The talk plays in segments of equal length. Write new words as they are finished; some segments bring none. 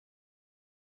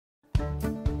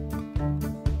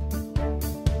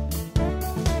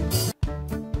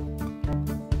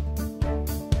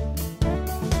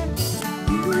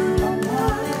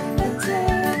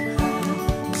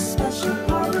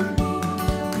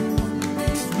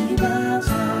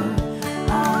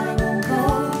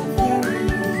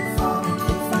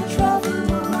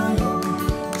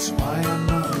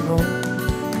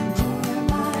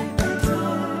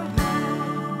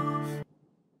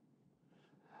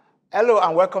Hello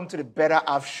and welcome to the Better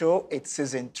Half Show. It's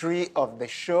season 3 of the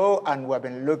show, and we've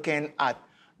been looking at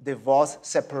divorce,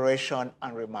 separation,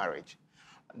 and remarriage.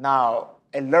 Now,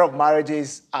 a lot of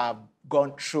marriages have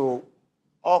gone through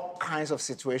all kinds of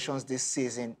situations this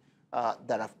season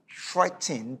that have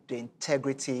threatened the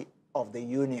integrity of the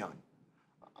union.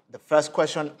 The first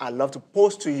question I'd love to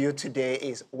pose to you today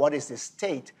is, what is the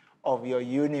state of your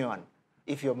union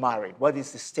if you're married? What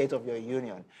is the state of your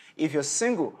union? If you're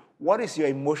single, what is your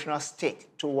emotional state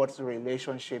towards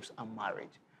relationships and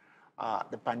marriage?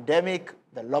 The pandemic,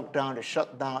 the lockdown, the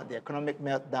shutdown, the economic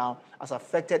meltdown has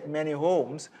affected many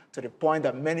homes to the point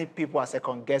that many people are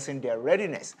second-guessing their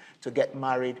readiness to get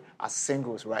married as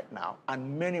singles right now.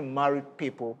 And many married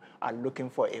people are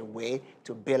looking for a way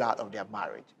to bail out of their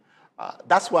marriage.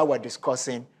 That's why we're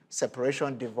discussing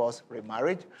separation, divorce,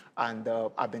 remarriage. And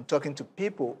I've been talking to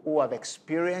people who have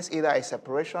experienced either a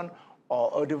separation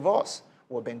or a divorce.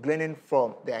 We've been gleaning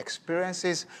from their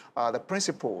experiences, the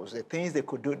principles, the things they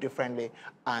could do differently.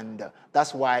 And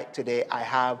that's why today I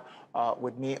have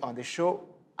with me on the show,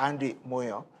 Andy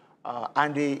Moyan.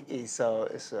 Andy is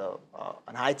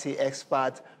an IT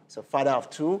expert, he's a father of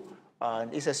 2,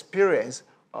 and he's experienced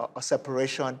a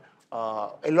separation,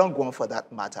 a long one for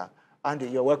that matter. Andy,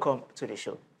 you're welcome to the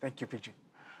show. Thank you, PG.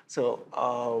 So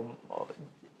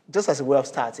just as a way of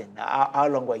starting, how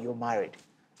long were you married?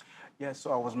 Yeah,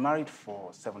 so I was married for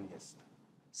 7 years.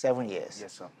 7 years?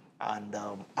 Yes, sir. And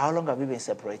how long have you been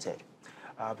separated?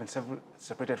 I've been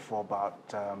separated for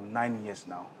about 9 years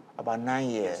now. About 9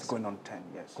 years? Yes, going on 10,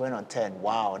 yes. Going on 10,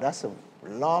 wow, that's a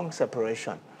long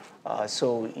separation.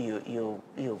 So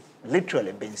you've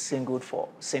literally been single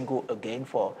again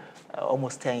for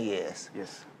almost 10 years.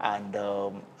 Yes. And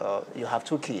you have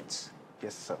 2 kids.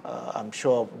 Yes, sir. I'm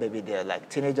sure maybe they're like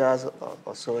teenagers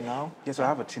or so now. Yes, I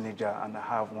have a teenager, and I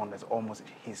have one that's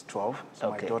he's 12. So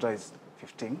okay. My daughter is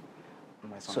 15.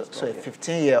 And my son is 12. So a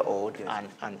 15-year-old yes.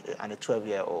 and a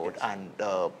 12-year-old, yes. And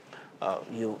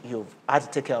you've had to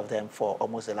take care of them for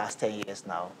almost the last 10 years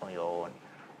now on your own.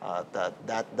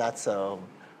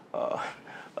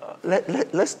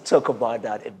 Let's talk about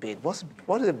that a bit. What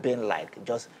has it been like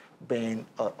just being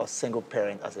a single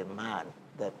parent as a man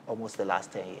almost the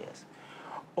last 10 years?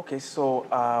 Okay, so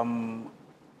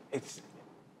it's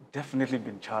definitely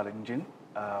been challenging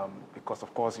because,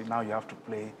 of course, now you have to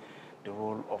play the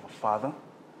role of a father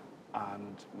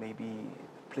and maybe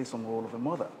play some role of a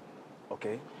mother,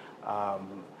 okay?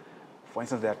 For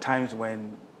instance, there are times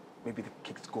when maybe the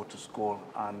kids go to school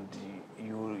and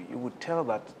you would tell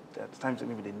that at times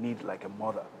maybe they need like a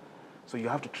mother. So you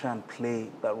have to try and play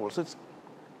that role. So it's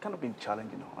kind of been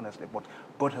challenging, honestly, but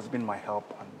God has been my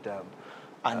help.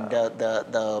 And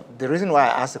the reason why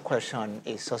I asked the question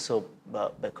is also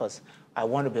because I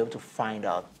want to be able to find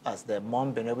out, has the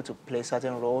mom been able to play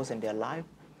certain roles in their life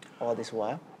all this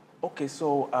while? Okay,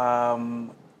 so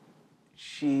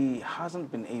she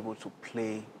hasn't been able to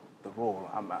play the role.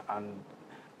 And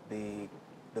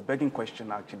the begging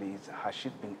question actually is, has she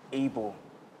been able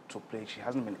to play? She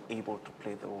hasn't been able to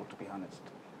play the role, to be honest.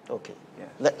 Okay,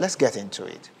 yes. Let's get into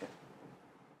it. Yeah.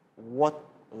 What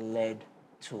led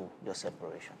to your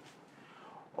separation?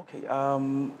 Okay,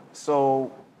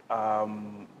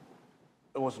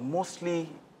 it was mostly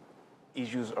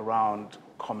issues around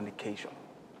communication,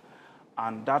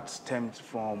 and that stemmed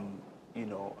from the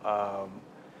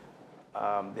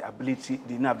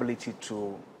inability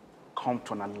to come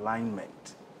to an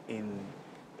alignment in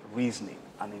reasoning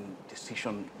and in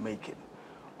decision making.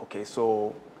 Okay,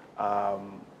 so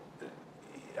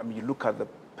you look at the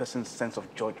person's sense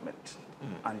of judgment,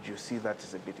 and you see that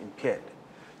is a bit impaired.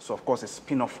 So, of course, a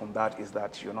spin-off from that is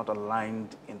that you're not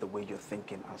aligned in the way you're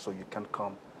thinking, and so you can't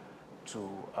come to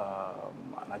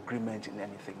an agreement in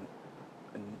anything,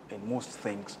 in most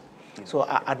things. So,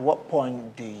 at what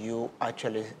point did you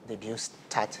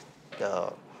start?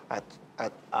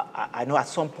 I know at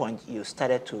some point you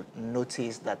started to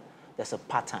notice that there's a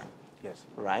pattern. Yes.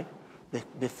 Right?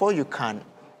 Before you can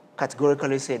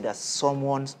categorically say that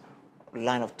someone's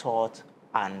line of thought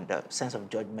and sense of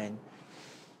judgment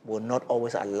will not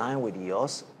always align with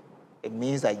yours, it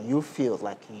means that you feel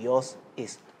like yours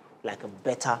is like a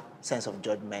better sense of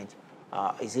judgment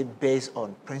Is it based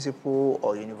on principle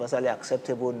or universally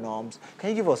acceptable norms? Can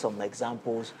you give us some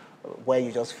examples where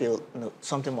you just feel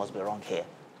something must be wrong here?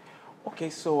 Okay,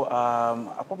 so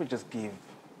I'll probably just give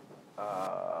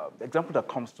the example that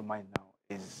comes to mind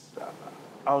now is,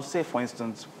 I'll say, for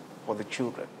instance, for the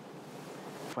children.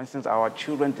 For instance, our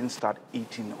children didn't start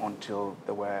eating until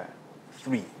they were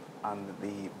 3, and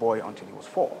the boy until he was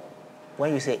 4.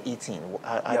 When you say eating,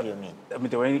 how do you mean? I mean,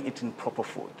 they weren't eating proper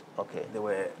food. Okay. They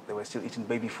were still eating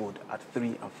baby food at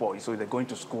 3 and 4. So they're going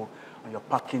to school, and you're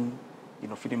packing,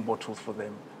 feeding bottles for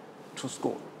them to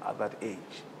school at that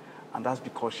age. And that's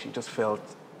because she just felt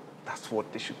that's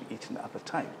what they should be eating at the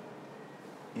time.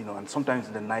 And sometimes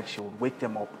in the night she would wake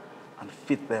them up and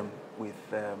feed them with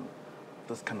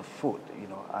those kind of food,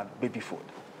 and baby food,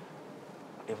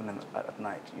 even at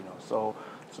night, So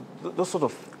those sort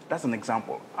of, that's an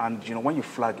example. And, when you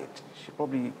flag it, she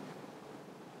probably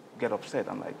get upset.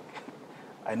 I'm like,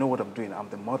 I know what I'm doing. I'm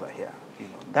the mother here.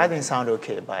 That didn't sound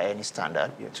okay by any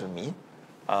standard to me.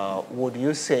 Would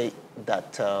you say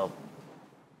that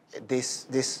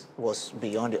this was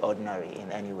beyond the ordinary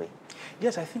in any way?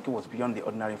 Yes, I think it was beyond the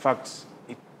ordinary. In fact,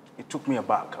 it took me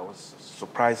aback. I was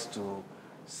surprised to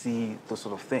see those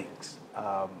sort of things.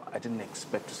 I didn't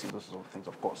expect to see those sort of things,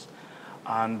 of course.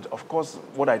 And of course,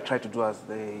 what I try to do as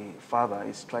the father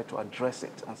is try to address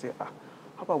it and say,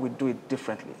 how about we do it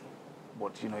differently?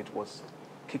 But, it was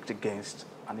kicked against,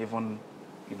 and even,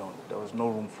 there was no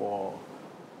room for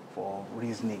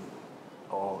reasoning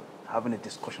or having a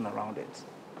discussion around it.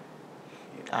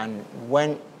 And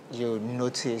when you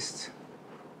noticed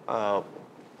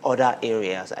other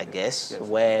areas, I guess, yes,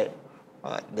 where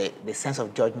the sense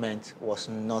of judgment was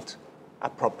not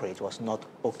appropriate, was not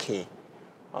okay,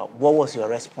 what was your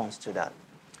response to that?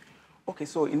 Okay,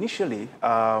 so initially,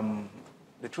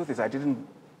 the truth is I didn't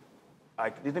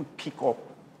pick up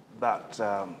that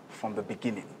from the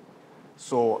beginning.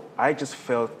 So I just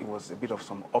felt it was a bit of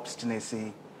some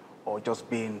obstinacy or just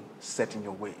being set in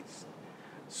your ways.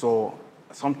 So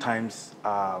sometimes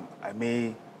I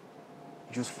may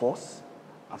use force,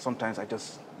 and sometimes I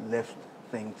just left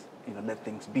things, let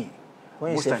things be.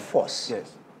 When you say force,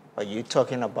 yes, are you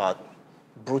talking about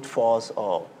brute force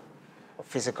or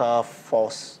physical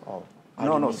force? Or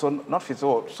no, so not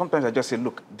physical. Sometimes I just say,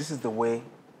 look, this is the way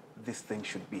this thing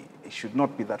should be. It should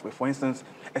not be that way. For instance,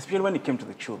 especially when it came to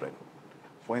the children.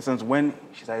 For instance, when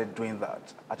she started doing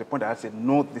that, at a point I had said,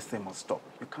 no, this thing must stop.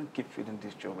 You can't keep feeding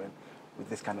these children with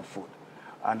this kind of food.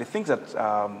 And the things that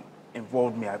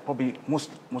involved me, I probably,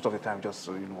 most of the time, just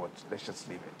so, let's just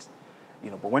leave it.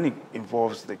 But when it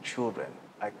involves the children,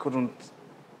 I couldn't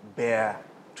bear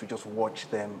to just watch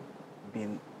them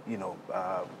being,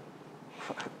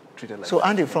 treated like So, that.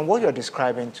 Andy, from what you're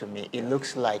describing to me, it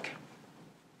looks like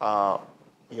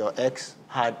your ex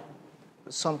had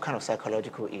some kind of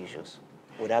psychological issues.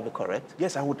 Would that be correct?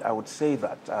 Yes, I would say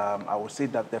that. I would say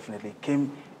that definitely.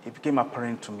 It became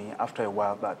apparent to me after a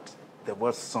while that there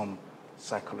was some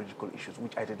psychological issues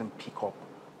which I didn't pick up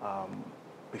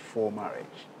before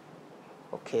marriage.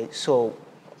 Okay, so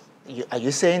are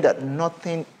you saying that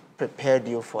nothing prepared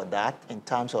you for that in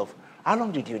terms of, how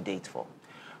long did you date for?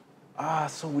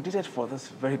 So we dated for, this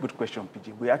very good question,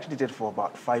 PG. We actually dated for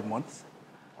about 5 months.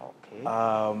 Okay.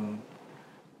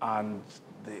 And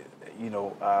the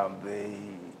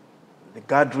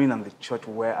gathering and the church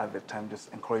were at the time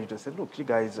just encouraged us, said, look, you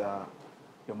guys,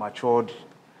 you're matured.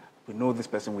 We know this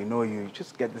person, we know you.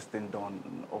 Just get this thing done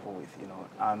and over with,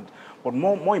 But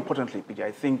more importantly,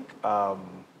 PJ,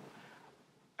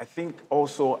 I think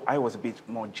also I was a bit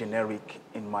more generic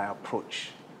in my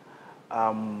approach.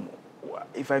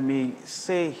 If I may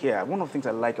say here, one of the things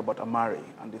I like about Amari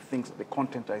and the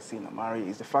content I see in Amari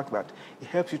is the fact that it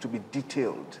helps you to be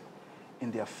detailed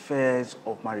in the affairs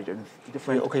of marriage. And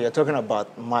okay, you're talking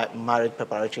about marriage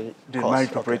preparatory course. The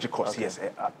marriage preparatory course, okay. Yes,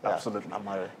 absolutely.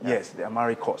 Amari. Yeah. Yes, the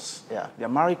Amari course. Yeah. The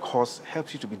Amari course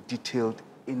helps you to be detailed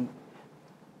in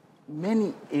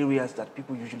many areas that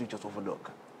people usually just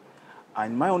overlook.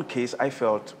 And in my own case, I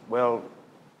felt, well,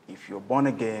 if you're born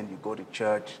again, you go to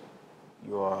church,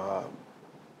 you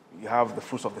have the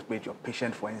fruits of the Spirit, you're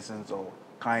patient, for instance, or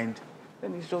kind,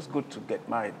 then it's just good to get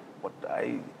married. But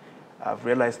I've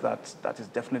realized that that is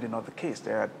definitely not the case.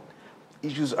 There are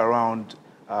issues around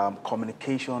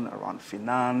communication, around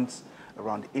finance,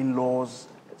 around in-laws,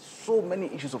 so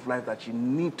many issues of life that you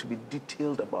need to be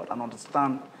detailed about and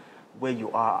understand where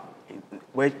you are,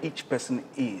 where each person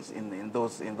is in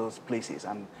those places,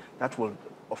 and that will,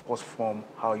 of course, form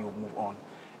how you move on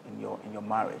in your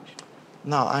marriage.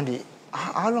 Now, Andy,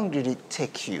 how long did it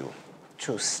take you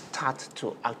to start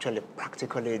to actually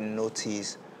practically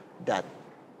notice that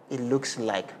it looks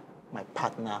like my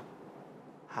partner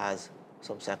has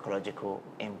some psychological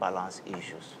imbalance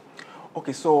issues?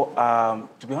 Okay, so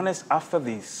to be honest, after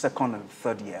the second and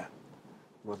third year,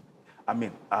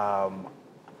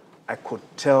 I could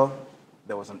tell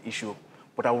there was an issue,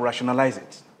 but I would rationalize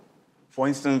it. For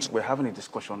instance, we're having a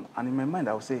discussion, and in my mind,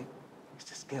 I would say, is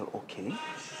this girl okay?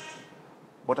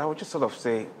 But I would just sort of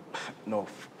say, no,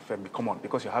 Femi, come on,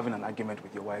 because you're having an argument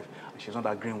with your wife and she's not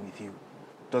agreeing with you,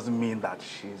 doesn't mean that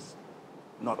she's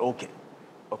not okay.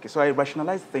 Okay, so I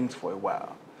rationalized things for a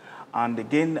while. And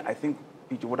again, I think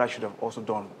what I should have also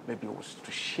done maybe was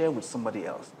to share with somebody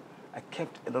else. I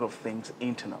kept a lot of things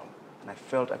internal, and I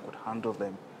felt I could handle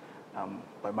them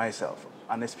by myself.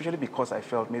 And especially because I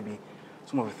felt maybe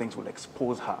some of the things would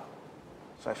expose her.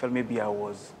 So I felt maybe I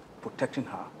was protecting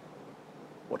her,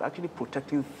 but actually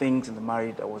protecting things in the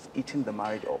marriage that was eating the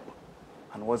marriage up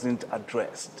and wasn't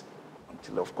addressed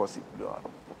until, of course, it blew out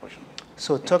of proportion.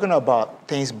 So talking about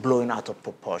things blowing out of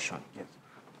proportion, yes.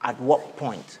 At what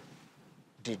point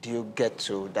did you get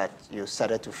to that you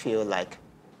started to feel like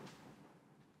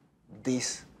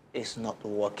this is not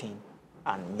working,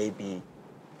 and maybe,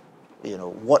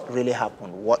 what really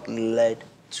happened? What led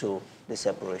to the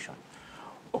separation?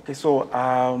 Okay, so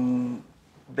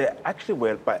there actually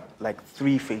were like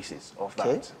 3 phases of that.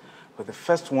 Okay. But the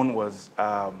first one was,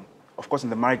 of course, in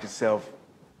the marriage itself,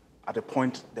 at a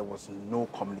point there was no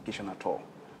communication at all.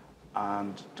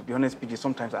 And to be honest, PG,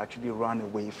 sometimes I actually ran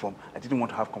away from, I didn't want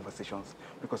to have conversations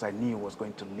because I knew it was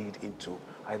going to lead into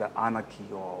either anarchy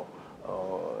or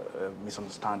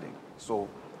misunderstanding. So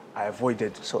I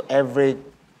avoided. So every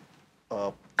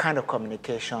kind of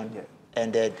communication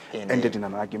ended in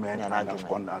an argument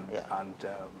and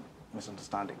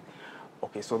misunderstanding.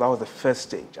 Okay, so that was the first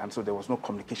stage. And so there was no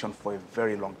communication for a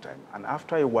very long time. And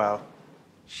after a while,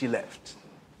 she left.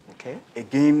 Okay.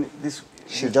 Again,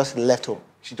 she just left home.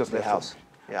 She just left the house. Home.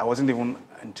 Yeah. I wasn't even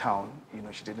in town.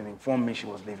 She didn't inform me she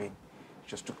was leaving. She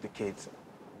just took the kids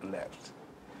and left.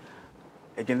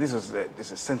 Again, this is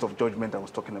a sense of judgment I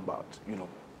was talking about.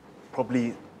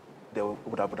 Probably they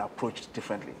would have approached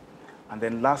differently. And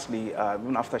then lastly,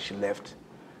 even after she left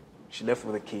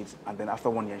with the kids, and then after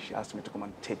 1 year, she asked me to come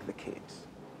and take the kids.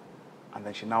 And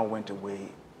then she now went away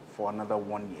for another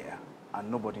 1 year, and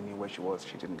nobody knew where she was.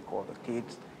 She didn't call the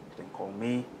kids, she didn't call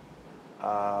me.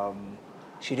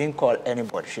 She didn't call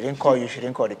anybody. She didn't call you, she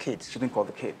didn't call the kids. She didn't call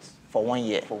the kids. For 1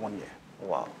 year? For 1 year.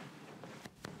 Wow.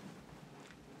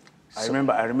 I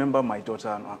remember my daughter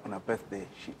on her birthday,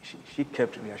 she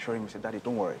kept reassuring me, said, Daddy,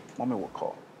 don't worry, Mommy will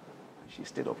call. And she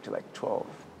stayed up till like 12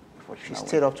 before she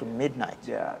stayed up to midnight?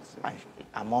 Yeah. And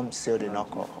her mom still did not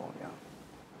call? Yeah.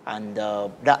 And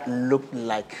that looked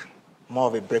like more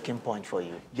of a breaking point for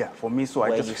you? Yeah, for me, so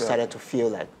where I just you started to feel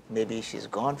like maybe she's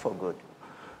gone for good?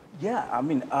 Yeah,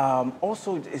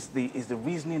 also is the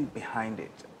reasoning behind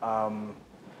it.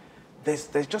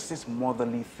 There's just this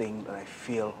motherly thing that I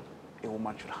feel a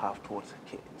woman should have towards her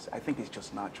kids. I think it's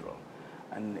just natural.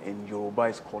 And in Yoruba,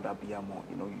 it's called abiyamo.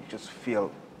 You just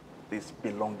feel this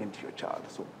belonging to your child.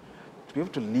 So to be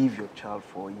able to leave your child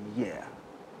for a year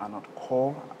and not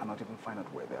call and not even find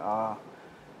out where they are,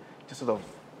 just sort of,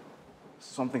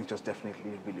 something's just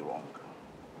definitely really wrong.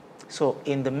 So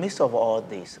in the midst of all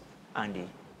this, Andy,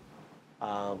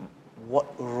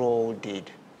 what role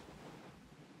did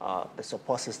the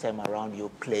support system around you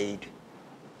played,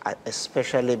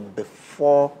 especially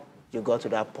before you got to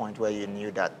that point where you knew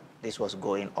that this was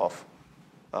going off?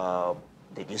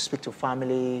 Did you speak to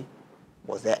family?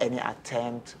 Was there any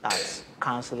attempt at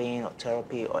counseling or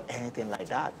therapy or anything like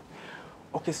that?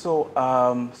 Okay, so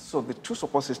so the 2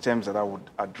 support systems that I would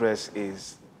address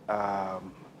is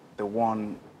the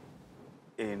one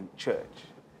in church.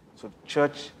 So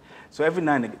church. So every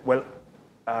now and again, well,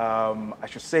 I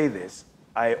should say this.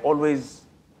 I always,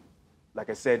 like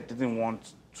I said, didn't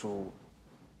want to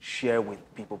share with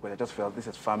people, but I just felt this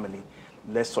is family.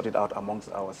 Let's sort it out amongst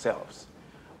ourselves.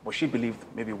 But she believed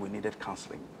maybe we needed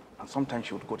counseling. And sometimes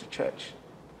she would go to church.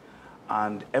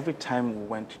 And every time we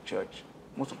went to church,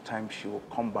 most of the time she would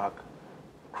come back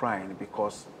crying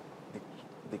because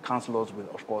the counselors will,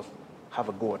 of course, have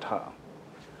a go at her.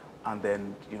 And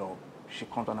then, she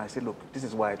comes and I say, look, this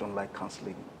is why I don't like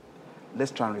counseling.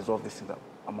 Let's try and resolve this thing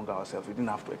among ourselves. We didn't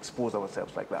have to expose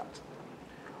ourselves like that.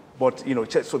 But,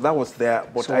 so that was there.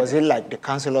 But so was it like the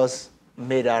counselors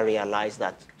made her realize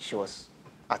that she was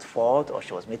at fault or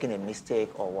she was making a mistake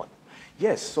or what?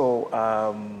 Yes, so,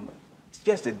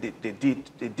 yes, they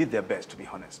did their best, to be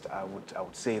honest. I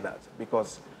would say that.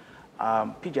 Because,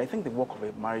 PJ, I think the work of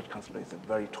a marriage counselor is a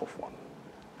very tough one.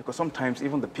 Because sometimes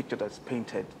even the picture that's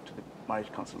painted to the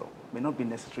marriage counselor may not be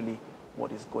necessarily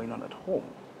what is going on at home,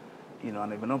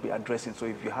 and it may not be addressing. So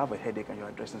if you have a headache and you're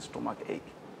addressing stomach ache,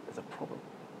 there's a problem.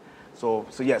 So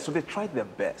yeah, so they tried their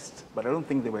best, but I don't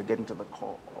think they were getting to the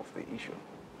core of the issue.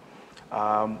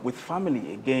 With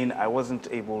family, again, I wasn't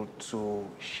able to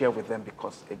share with them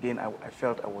because, again, I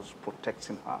felt I was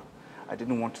protecting her. I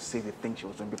didn't want to say the thing she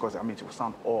was doing because, I mean, it would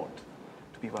sound odd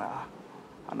to people like,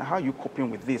 and how are you coping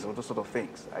with this or those sort of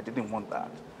things? I didn't want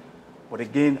that. But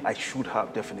again, I should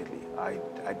have, definitely. I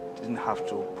didn't have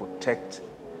to protect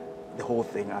the whole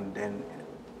thing and then,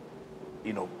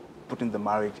 you know, putting the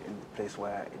marriage in the place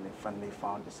where the family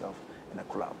found itself in a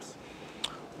collapse.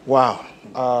 Wow.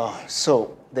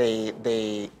 So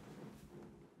the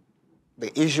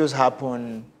issues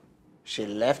happened. She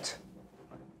left.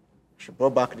 She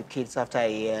brought back the kids after a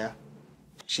year.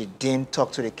 She didn't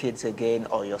talk to the kids again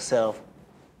or yourself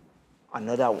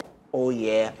another whole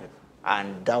year,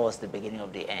 and that was the beginning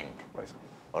of the end. Right.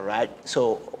 All right.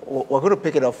 So we're going to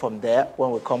pick it up from there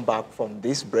when we come back from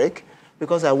this break,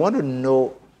 because I want to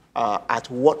know at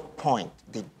what point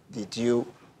did you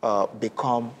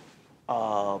become,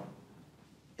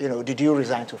 did you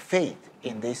resign to faith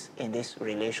in this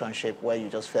relationship where you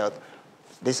just felt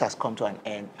this has come to an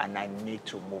end and I need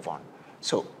to move on?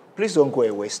 So please don't go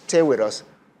away. Stay with us.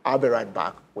 I'll be right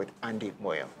back with Andy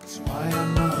Moyan.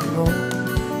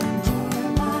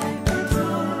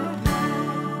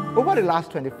 Over the last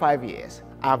 25 years,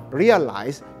 I've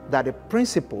realized that the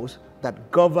principles that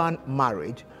govern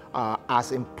marriage are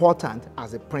as important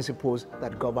as the principles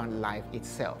that govern life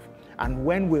itself. And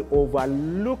when we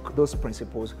overlook those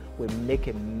principles, we make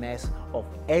a mess of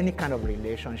any kind of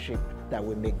relationship that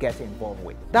we may get involved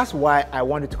with. That's why I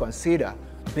wanted to consider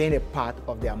being a part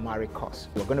of the Amari course.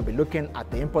 We're going to be looking at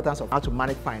the importance of how to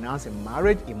manage finance in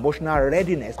marriage, emotional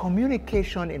readiness,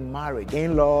 communication in marriage,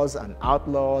 in-laws and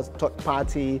outlaws, third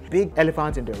party, big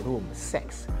elephant in the room,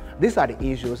 sex. These are the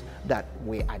issues that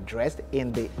we addressed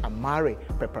in the Amari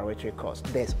preparatory course.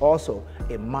 There's also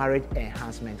a marriage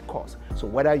enhancement course. So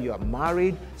whether you are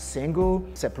married, single,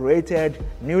 separated,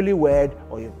 newlywed,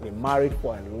 or you've been married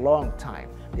for a long time,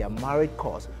 the Amari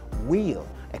course will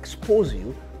expose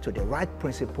you to the right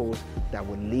principles that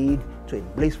will lead to a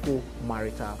blissful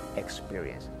marital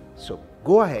experience. So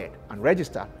go ahead and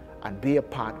register and be a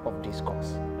part of this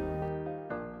course.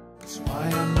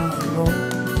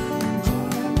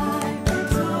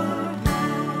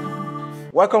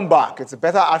 Welcome back. It's a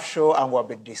Better Half Show, and we'll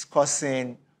be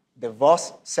discussing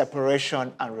divorce,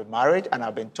 separation, and remarriage. And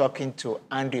I've been talking to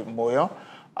Andy Moyan.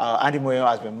 Andy Moyan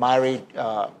has been married.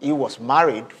 He was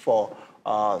married for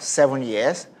 7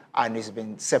 years, and he's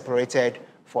been separated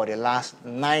for the last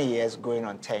 9 years, going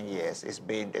on 10 years. He's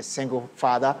been a single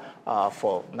father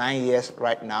for 9 years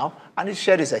right now, and he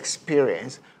shared his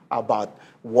experience about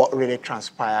what really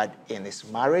transpired in his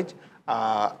marriage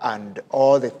and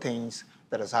all the things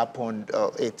that has happened.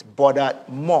 It bordered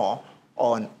more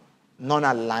on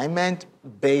non-alignment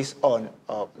based on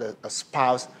a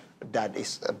spouse that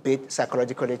is a bit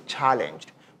psychologically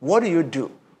challenged. What do you do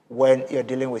when you're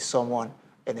dealing with someone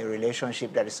in a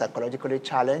relationship that is psychologically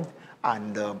challenged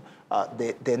and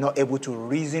they're not able to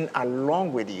reason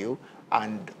along with you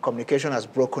and communication has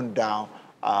broken down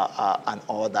and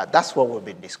all that? That's what we've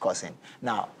been discussing.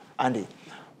 Now, Andy,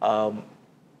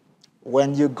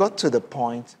 when you got to the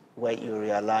point where you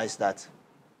realize that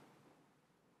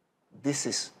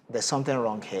there's something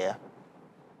wrong here,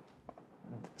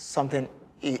 something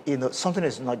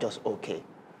is not just okay,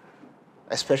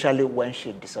 especially when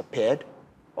she disappeared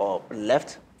or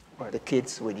left the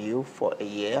kids with you for a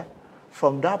year.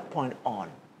 From that point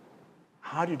on,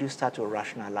 how did you start to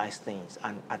rationalize things?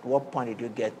 And at what point did you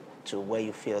get to where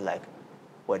you feel like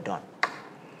we're done?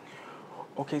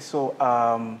 Okay, so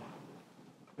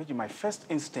my first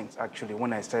instinct actually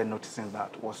when I started noticing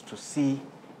that was to see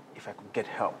if I could get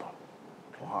help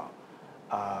for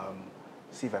her,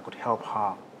 see if I could help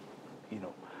her,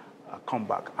 come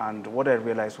back. And what I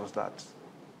realized was that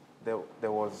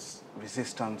there was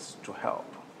resistance to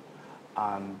help.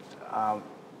 And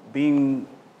being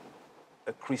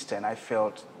a Christian, I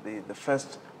felt the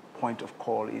first point of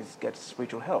call is get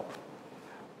spiritual help.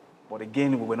 But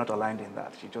again, we were not aligned in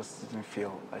that. She just didn't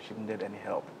feel like she needed any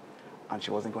help, and she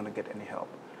wasn't going to get any help.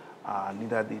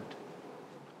 Neither did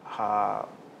her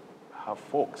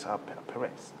folks, her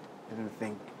parents didn't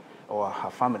think, or her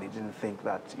family didn't think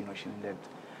that she needed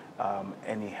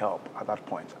any help at that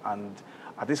point. And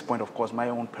at this point, of course, my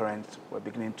own parents were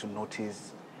beginning to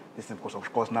notice this thing because,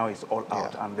 of course, now it's all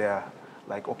out, and they're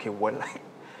like, okay, well,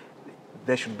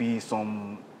 there should be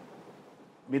some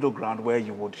middle ground where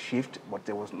you would shift, but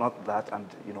there was not that, and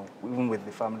even with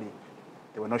the family,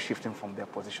 they were not shifting from their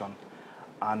position.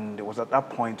 And it was at that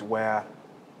point where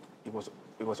it was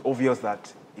obvious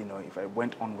that if I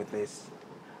went on with this,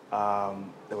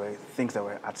 there were things that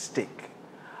were at stake.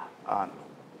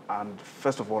 And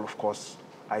first of all, of course,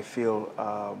 I feel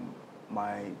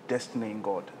my destiny in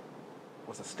God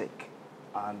was at stake.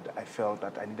 And I felt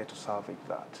that I needed to salvage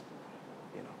that.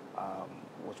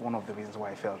 Was one of the reasons why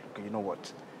I felt, okay, you know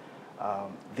what,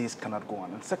 this cannot go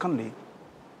on. And secondly,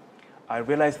 I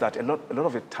realized that a lot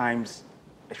of the times,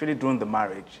 especially during the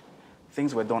marriage,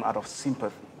 things were done out of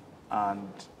sympathy and,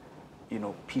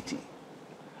 pity.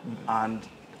 And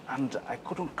I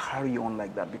couldn't carry on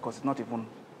like that because it's not even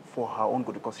for her own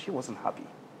good, because she wasn't happy.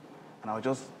 And I was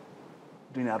just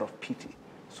doing it out of pity.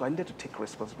 So I needed to take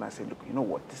responsibility and say, look, you know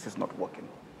what, this is not working.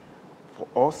 For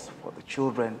us, for the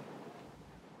children,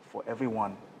 for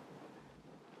everyone,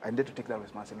 I needed to take that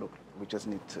responsibility and say, look, we just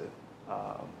need to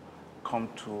come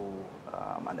to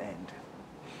an end.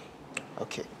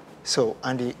 Okay. So,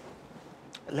 Andy,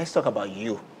 let's talk about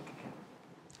you.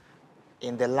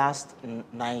 In the last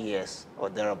 9 years or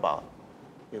thereabout,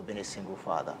 you've been a single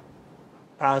father.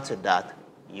 Prior to that,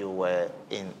 you were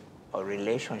in a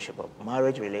relationship, a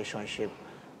marriage relationship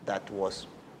that was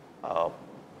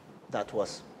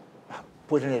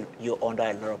putting you under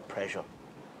a lot of pressure.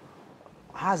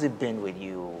 How has it been with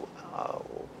you?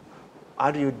 How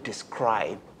do you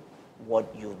describe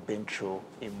what you've been through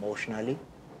emotionally?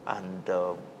 And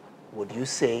would you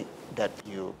say that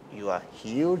you are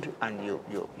healed and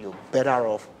you're better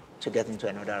off to get into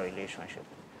another relationship?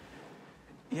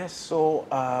 Yes, so,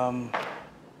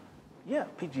 yeah,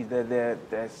 PG,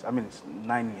 there's, it's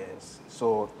 9 years,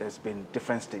 so there's been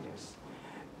different stages.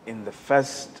 In the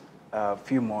first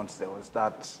few months, there was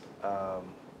that,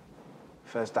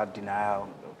 first that denial,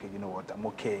 okay, you know what, I'm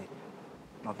okay,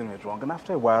 nothing is wrong. And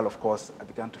after a while, of course, I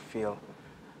began to feel,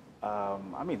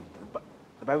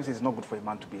 the Bible says it's not good for a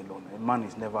man to be alone. A man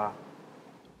is never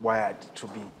wired to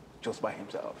be just by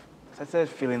himself. So I started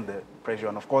feeling the pressure.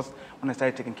 And of course, when I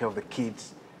started taking care of the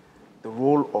kids, the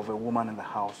role of a woman in the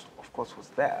house, of course, was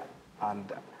there.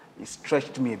 And it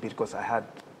stretched me a bit because I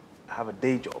have a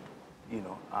day job, and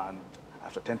I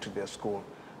have to attend to their school,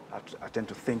 I have to attend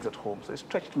to things at home. So it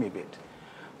stretched me a bit.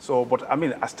 So, but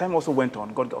as time also went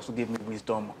on, God also gave me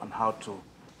wisdom on how to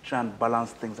try and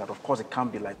balance things out. Of course, it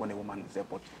can't be like when a woman is there,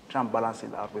 but try and balance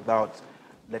it out without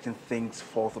letting things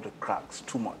fall through the cracks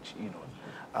too much,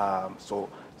 So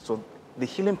the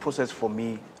healing process for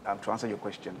me, to answer your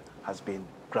question, has been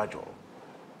gradual.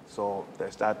 So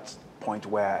there's that point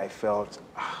where I felt,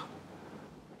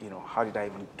 how did I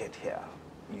even get here?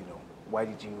 Why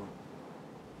did you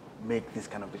make this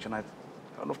kind of decision?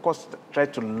 And of course, try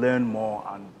to learn more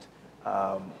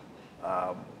and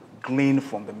glean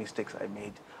from the mistakes I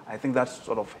made. I think that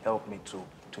sort of helped me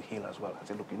to heal as well. I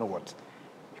said, look, you know what?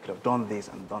 You could have done this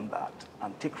and done that,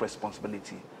 and take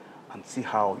responsibility and see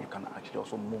how you can actually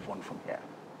also move on from here.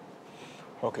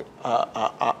 Okay.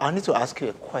 I need to ask you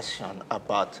a question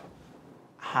about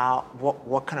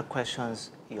what kind of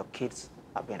questions your kids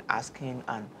have been asking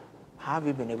and how have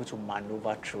you been able to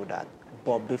maneuver through that?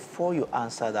 But before you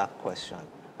answer that question,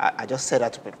 I just said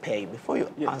that to prepare you. Before you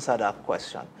answer that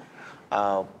question,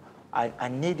 I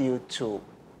need you to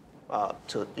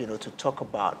talk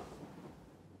about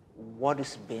what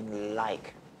it's been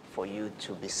like for you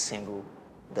to be single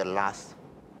the last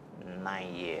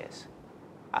 9 years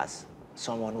as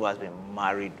someone who has been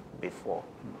married before.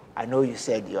 I know you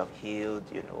said you have healed,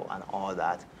 and all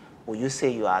that. Will you say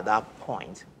you are at that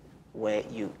point where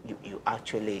you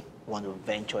actually want to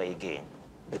venture again?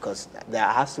 Because there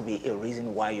has to be a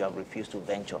reason why you have refused to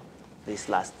venture these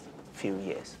last few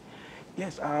years.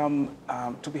 Yes,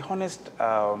 to be honest,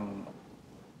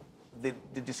 the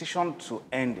decision to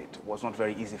end it was not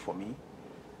very easy for me,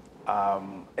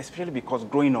 especially because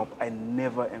growing up, I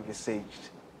never envisaged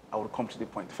I would come to the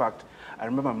point. In fact, I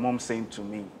remember my mom saying to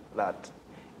me that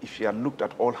if she had looked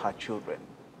at all her children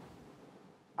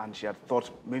and she had thought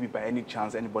maybe by any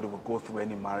chance anybody would go through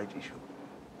any marriage issue,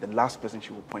 the last person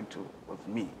she would point to was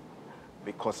me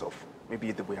because of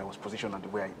maybe the way I was positioned and the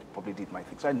way I probably did my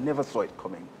thing. So I never saw it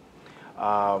coming.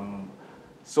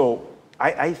 So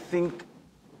I think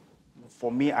for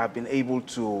me, I've been able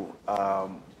to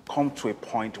come to a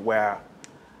point where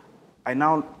I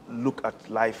now look at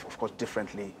life, of course,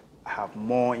 differently. I have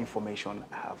more information.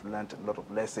 I have learned a lot of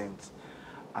lessons.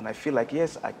 And I feel like,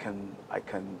 yes, I can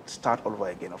start all over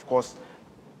again. Of course,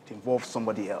 it involves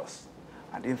somebody else.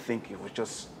 I didn't think it was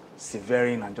just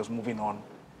severing and just moving on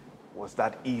was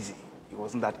that easy. It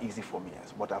wasn't that easy for me.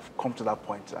 But I've come to that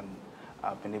point and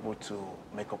I've been able to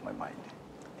make up my mind.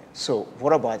 Yeah. So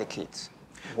what about the kids?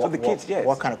 Kids, yes.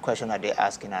 What kind of question are they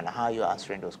asking and how are you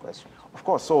answering those questions? Of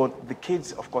course. So the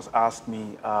kids, of course, asked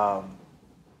me,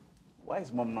 why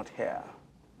is mom not here?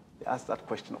 They ask that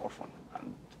question often.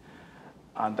 And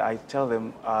And I tell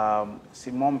them,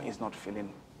 see, mom is not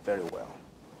feeling very well.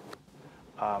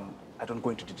 I don't go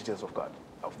into the details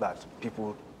of that.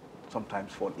 People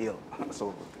sometimes fall ill.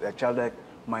 So their childlike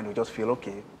mind will just feel,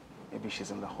 okay, maybe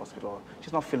she's in the hospital.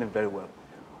 She's not feeling very well.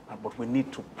 But we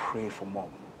need to pray for mom.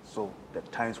 So there are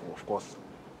times, of course,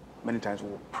 many times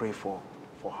we'll pray for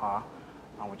her,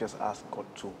 and we just ask God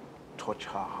to touch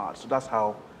her heart. So that's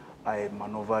how I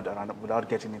maneuvered around without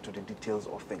getting into the details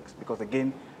of things. Because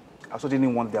again, I also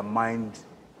didn't want their mind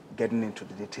getting into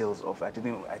the details of. I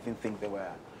didn't think they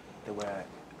were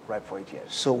ripe for it yet.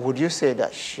 So would you say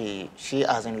that she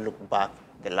hasn't looked back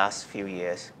the last few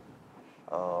years,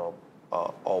 or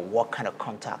what kind of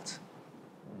contact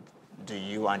do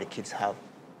you and the kids have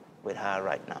with her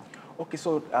right now? Okay,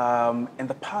 so in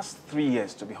the past 3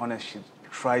 years, to be honest, she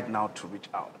tried now to reach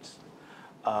out,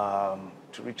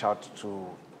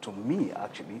 to me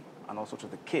actually, and also to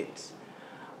the kids.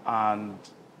 And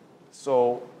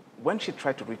so when she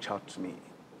tried to reach out to me,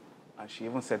 and she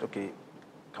even said, okay,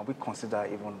 can we consider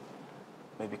even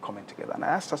maybe coming together? And I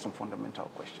asked her some fundamental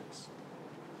questions.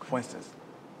 For instance,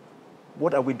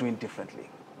 what are we doing differently?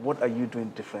 What are you doing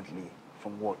differently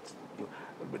from what you...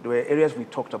 There were areas we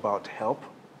talked about help.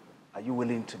 Are you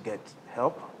willing to get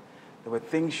help? There were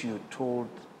things you told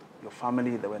your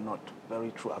family that were not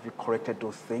very true. Have you corrected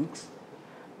those things?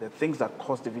 The things that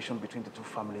caused division between the two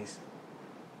families.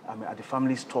 I mean, are the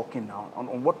families talking now?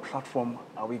 On what platform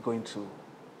are we going to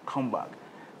come back?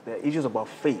 There are issues about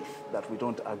faith that we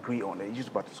don't agree on. There are issues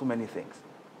about so many things.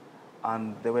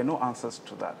 And there were no answers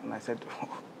to that. And I said,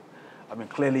 I mean,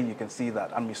 clearly you can see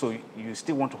that. I mean, so you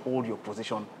still want to hold your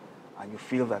position and you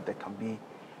feel that there can be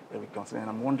a reconciliation.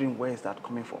 And I'm wondering, where is that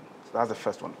coming from? So that's the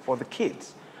first one. For the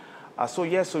kids, I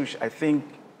think,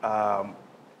 I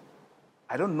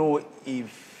don't know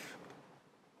if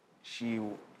she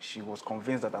was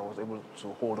convinced that I was able to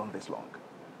hold on this long.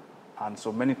 And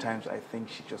so many times I think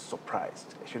she's just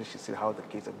surprised. Actually, she said how the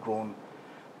kids have grown.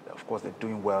 Of course, they're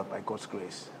doing well by God's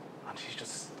grace. And she's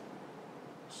just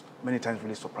many times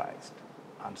really surprised.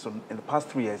 And so in the past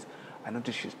 3 years, I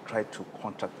noticed she's tried to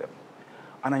contact them.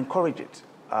 And I encourage it.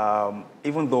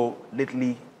 Even though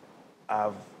lately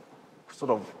I've sort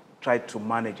of tried to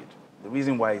manage it. The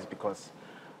reason why is because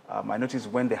I noticed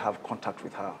when they have contact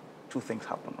with her, 2 things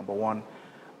happen. Number one,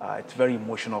 it's very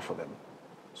emotional for them.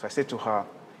 So I said to her,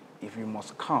 if you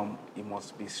must come, it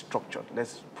must be structured.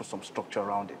 Let's put some structure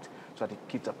around it so that the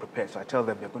kids are prepared. So I tell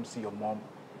them, you're going to see your mom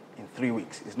in 3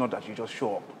 weeks. It's not that you just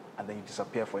show up and then you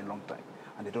disappear for a long time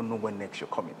and they don't know when next you're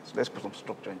coming. So let's put some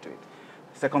structure into it.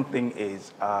 The second thing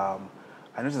is, I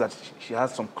noticed that she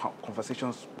has some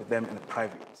conversations with them in the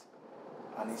private.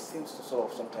 And it seems to sort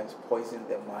of sometimes poison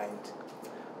their mind.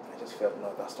 And I just felt,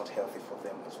 no, that's not healthy for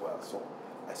them as well. So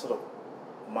I sort of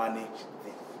manage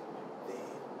the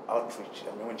outreach.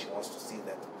 I mean, when she wants to see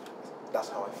them, that's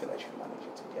how I feel I should manage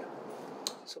it, yeah.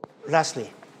 So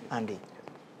lastly, Andy,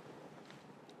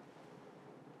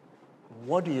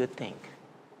 what do you think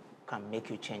can make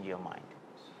you change your mind?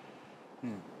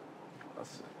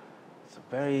 It's a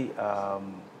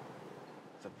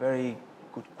very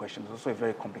good question. It's also a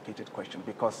very complicated question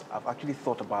because I've actually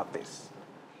thought about this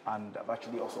and I've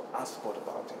actually also asked God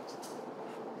about it.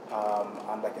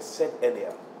 And like I said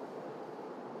earlier,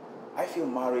 I feel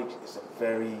marriage is a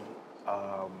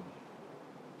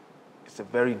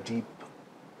very deep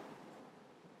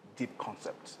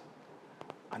concept.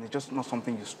 And it's just not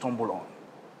something you stumble on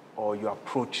or you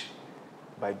approach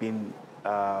by being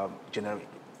generic.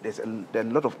 There are a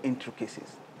lot of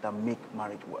intricacies that make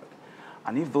marriage work.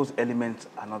 And if those elements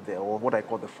are not there, or what I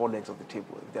call the 4 legs of the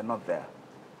table, if they're not there,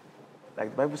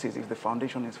 like the Bible says, if the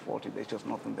foundation is faulty, there's just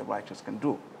nothing the righteous can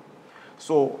do.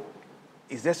 So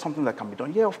is there something that can be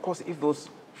done? Yeah, of course, if those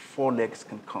 4 legs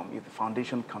can come, if the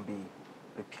foundation can be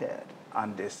repaired,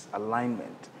 and there's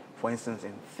alignment, for instance,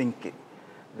 in thinking,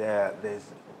 there's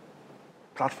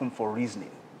platform for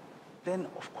reasoning, then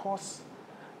of course,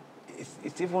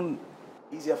 it's even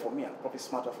easier for me and probably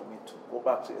smarter for me to go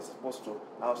back to it as opposed to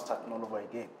now starting all over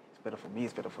again. It's better for me,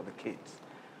 it's better for the kids.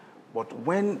 But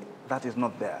when that is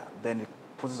not there, then it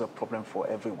poses a problem for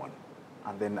everyone.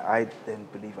 And then I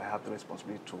believe I have the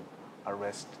responsibility to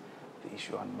arrest the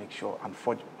issue and make sure and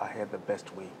forge ahead the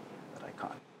best way that I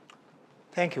can.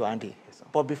 Thank you, Andy. Yes, sir.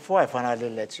 But before I finally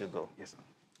let you go, Yes, sir.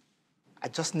 I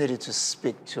just needed to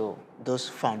speak to those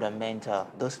fundamental,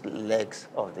 those legs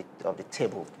of the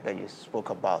table that you spoke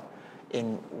about.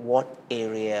 In what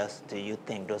areas do you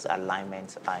think those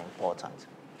alignments are important?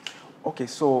 Okay,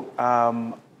 so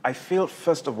I feel,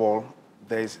 first of all,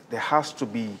 there has to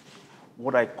be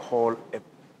what I call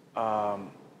a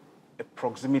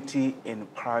proximity in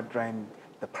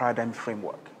the paradigm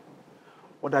framework.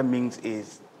 What that means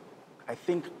is, I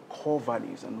think core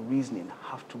values and reasoning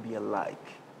have to be alike.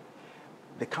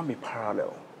 They can't be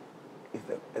parallel. If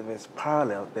there's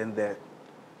parallel, then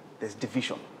there's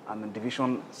division. And then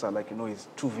division, so like, is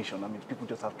two vision. I mean, people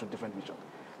just have two different visions.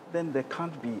 Then there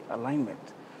can't be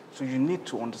alignment. So you need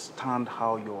to understand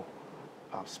how your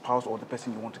spouse or the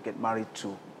person you want to get married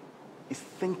to is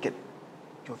thinking.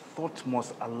 Your thoughts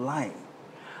must align.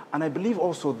 And I believe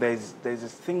also there's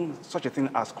such a thing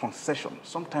as concession.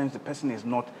 Sometimes the person is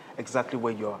not exactly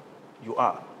where you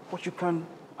are, but you can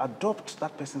adopt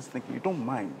that person's thinking. You don't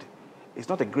mind. It's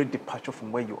not a great departure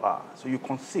from where you are, so you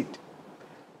concede.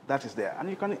 That is there. And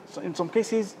you can, so in some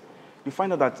cases, you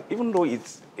find out that even though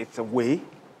it's a way,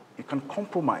 you can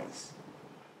compromise.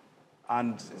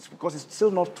 And it's because it's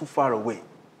still not too far away.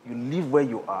 You live where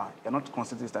you are. You're not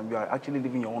conceding this time. You are actually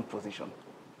living your own position.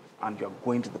 And you're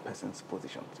going to the person's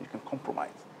position. So you can compromise.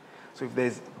 So if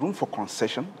there's room for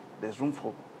concession, there's room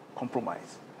for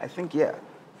compromise. I think, yeah,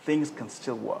 things can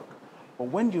still work. But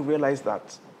when you realize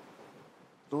that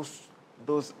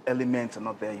those elements are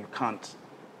not there, you can't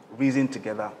reason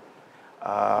together,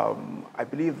 I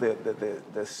believe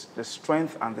the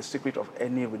strength and the secret of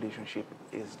any relationship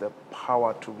is the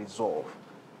power to resolve.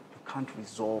 You can't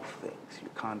resolve things. You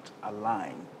can't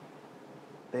align.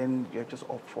 Then you're just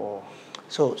up for...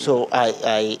 So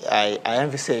I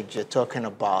envisage you're talking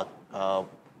about,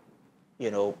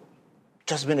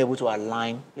 just being able to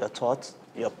align your thoughts,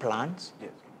 your plans,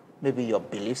 yes, maybe your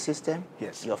belief system,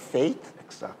 yes, your faith,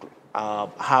 exactly,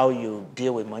 how you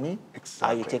deal with money, exactly,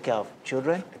 how you take care of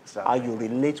children, exactly, how you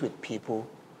relate with people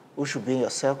who should be in your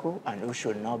circle and who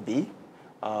should not be.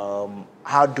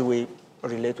 How do we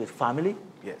relate with family?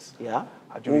 yes, Yeah.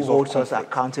 Who holds us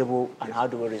accountable, and yes, how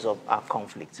do we resolve our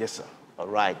conflicts? Yes, sir. All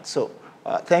right. So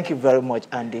thank you very much,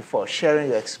 Andy, for sharing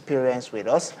your experience with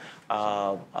us.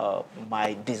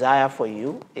 My desire for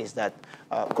you is that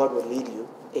God will lead you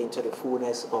into the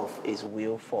fullness of His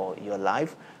will for your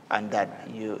life, and that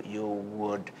you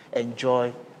would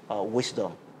enjoy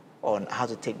wisdom on how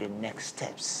to take the next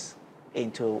steps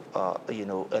into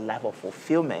a life of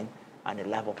fulfillment and a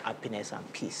life of happiness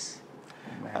and peace.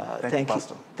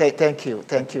 Thank you.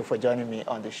 Thank you for joining me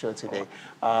on the show today.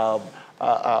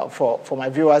 For my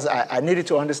viewers, I needed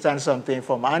to understand something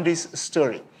from Andy's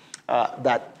story,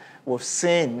 that we've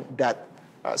seen that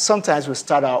sometimes we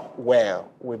start out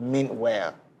well, we mean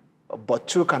well, but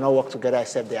two cannot work together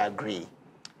except they agree.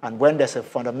 And when there's a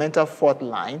fundamental fault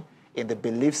line in the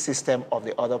belief system of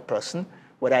the other person,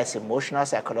 whether it's emotional,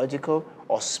 psychological,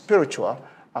 or spiritual,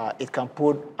 it can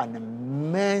put an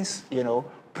immense,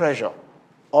 pressure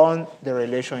on the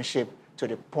relationship to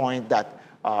the point that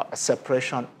a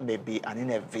separation may be an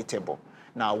inevitable.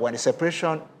 Now, when a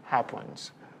separation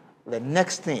happens, the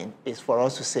next thing is for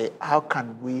us to say, how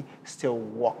can we still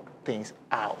work things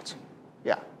out?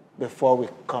 Yeah, before we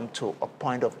come to a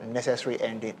point of necessary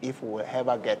ending, if we will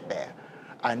ever get there.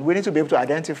 And we need to be able to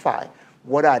identify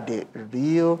what are the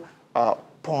real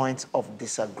points of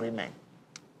disagreement.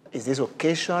 Is this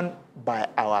occasioned by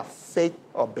our faith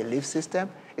or belief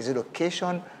system? Is it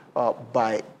occasioned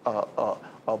by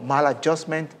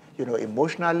maladjustment,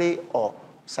 emotionally or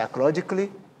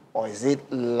psychologically? Or is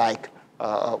it like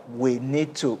we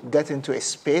need to get into a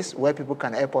space where people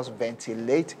can help us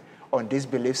ventilate on this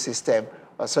belief system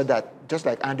so that, just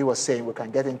like Andy was saying, we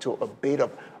can get into a bit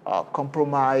of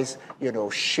compromise,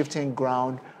 shifting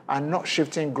ground, and not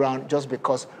shifting ground just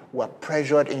because we're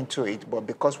pressured into it, but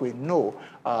because we know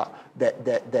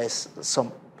that there's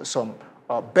some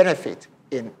benefit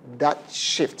in that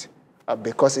shift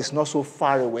because it's not so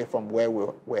far away from where we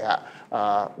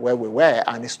were,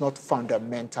 and it's not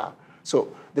fundamental.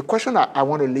 So the question I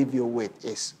want to leave you with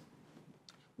is,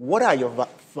 what are your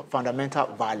fundamental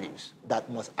values that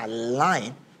must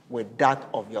align with that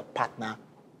of your partner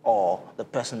or the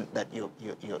person that you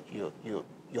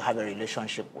have a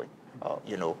relationship with?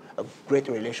 A great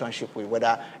relationship with,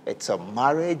 whether it's a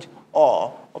marriage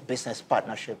or a business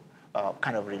partnership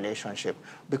kind of relationship.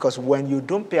 Because when you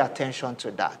don't pay attention to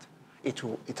that,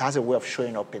 it has a way of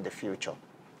showing up in the future.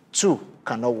 Two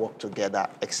cannot work together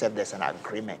except there's an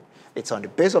agreement. It's on the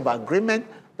basis of agreement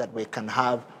that we can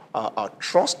have a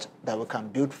trust, that we can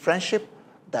build friendship,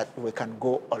 that we can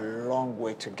go a long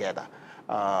way together.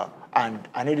 And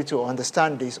I needed to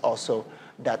understand this also,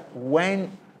 that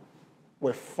when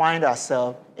we find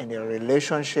ourselves in a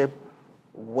relationship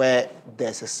where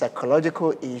there's a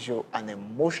psychological issue, an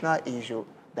emotional issue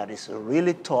that is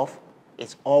really tough,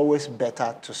 it's always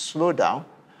better to slow down,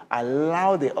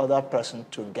 allow the other person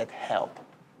to get help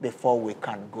before we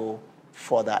can go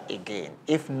further again.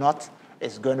 If not,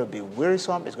 it's going to be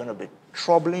wearisome, it's going to be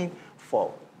troubling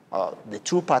for the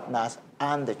two partners,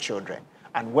 and the children.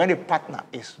 And when a partner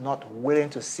is not willing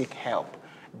to seek help,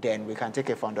 then we can take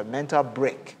a fundamental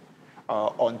break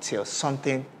until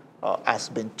something has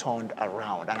been turned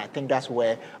around. And I think that's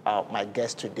where my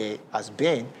guest today has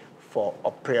been for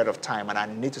a period of time. And I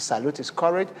need to salute his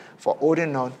courage for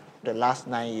holding on the last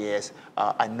 9 years.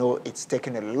 I know it's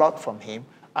taken a lot from him.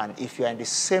 And if you're in the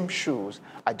same shoes,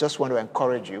 I just want to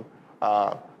encourage you.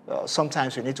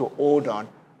 Sometimes you need to hold on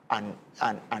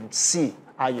and see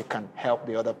how you can help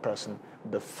the other person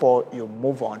before you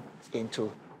move on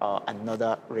into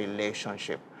another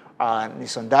relationship. And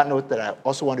it's on that note that I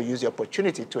also want to use the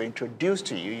opportunity to introduce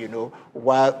to you,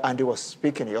 while Andy was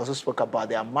speaking, he also spoke about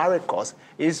the Amari course.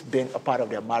 He's been a part of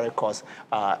the Amari course,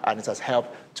 and it has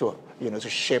helped to, to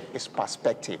shape his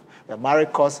perspective. The Amari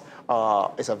course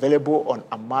is available on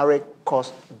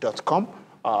amaricourse.com.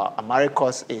 Amari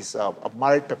course is a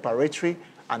marriage preparatory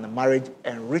and a marriage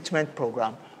enrichment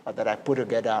program that I put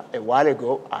together a while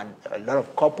ago, and a lot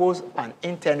of couples and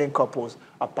intending couples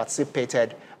have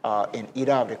participated in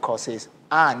either of the courses,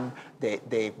 and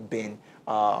they've been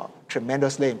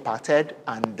tremendously impacted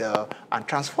and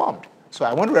transformed. So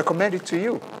I want to recommend it to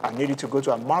you. I need you to go to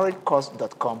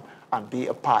amaricourse.com and be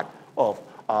a part of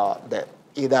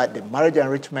either the marriage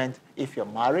enrichment if you're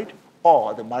married,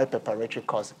 or the marriage preparatory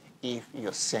course if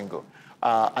you're single.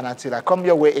 And until I come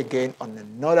your way again on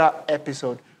another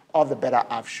episode of the Better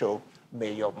Half Show,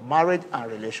 may your marriage and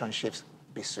relationships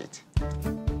be sweet.